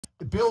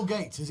Bill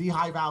Gates, is he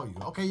high value?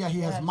 Okay, yeah,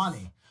 he has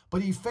money,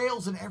 but he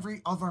fails in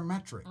every other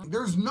metric.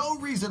 There's no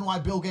reason why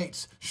Bill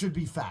Gates should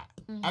be fat.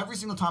 Every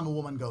single time a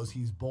woman goes,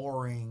 he's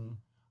boring.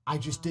 I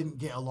just didn't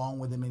get along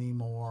with him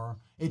anymore.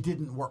 It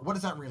didn't work. What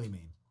does that really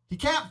mean? He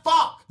can't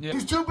fuck. Yep.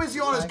 He's too busy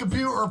on his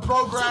computer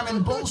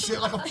programming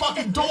bullshit like a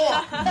fucking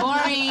dork.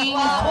 Boring.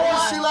 Of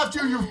course she left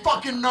you, you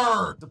fucking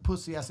nerd. The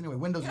pussy ass anyway.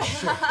 Windows is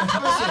shit.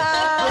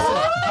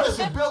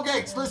 Listen, Bill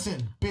Gates,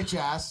 listen, bitch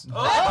ass.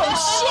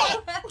 Oh,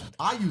 shit.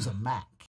 I use a Mac.